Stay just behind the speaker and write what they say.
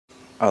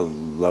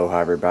Aloha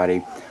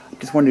everybody.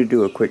 Just wanted to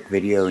do a quick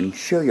video and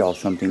show y'all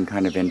something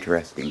kind of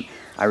interesting.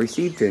 I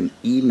received an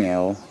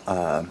email,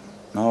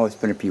 it's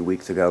been a few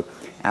weeks ago,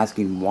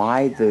 asking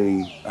why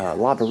the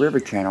Lava River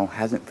channel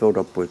hasn't filled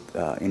up with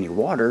any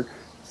water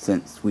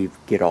since we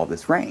get all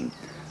this rain.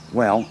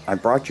 Well, I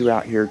brought you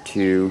out here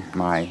to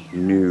my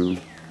new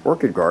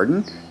orchid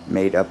garden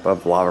made up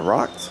of lava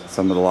rocks.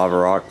 Some of the lava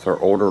rocks are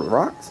older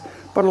rocks,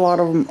 but a lot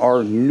of them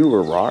are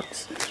newer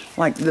rocks.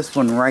 Like this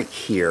one right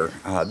here.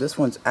 This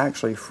one's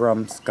actually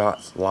from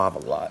Scott's Lava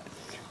Lot.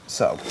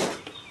 So,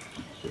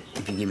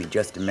 if you give me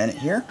just a minute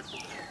here,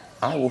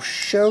 I will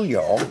show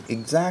y'all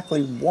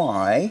exactly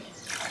why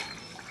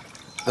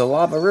the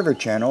Lava River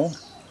channel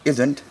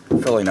isn't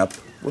filling up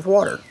with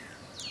water.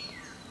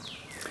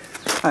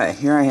 Alright,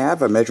 here I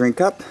have a measuring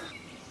cup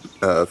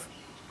of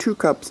 2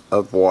 cups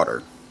of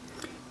water.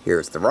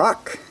 Here's the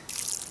rock,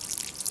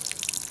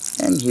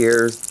 and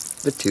here's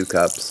the 2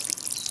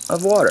 cups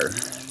of water.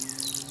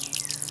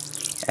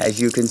 As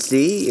you can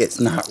see, it's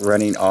not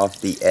running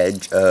off the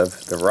edge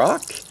of the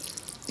rock.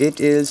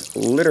 It is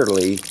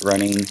literally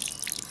running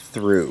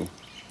through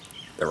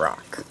the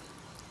rock.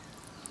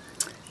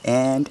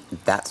 And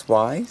that's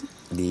why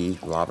the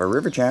Lava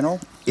River channel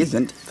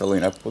isn't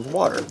filling up with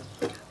water.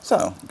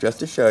 So, just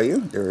to show you,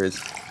 there is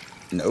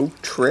no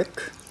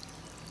trick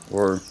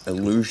or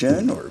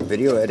illusion or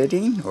video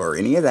editing or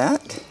any of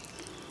that.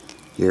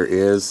 Here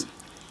is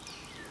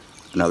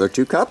another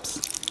 2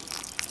 cups.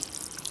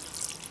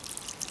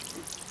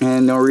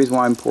 And the reason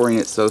why I'm pouring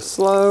it so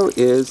slow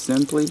is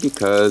simply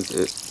because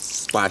it's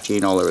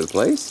splashing all over the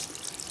place.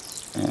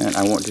 And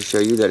I want to show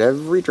you that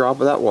every drop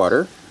of that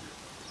water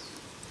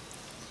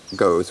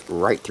goes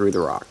right through the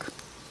rock.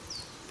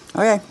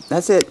 Okay,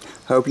 that's it.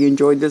 Hope you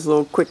enjoyed this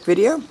little quick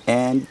video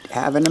and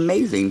have an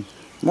amazing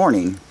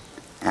morning,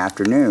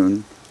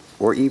 afternoon,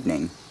 or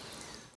evening.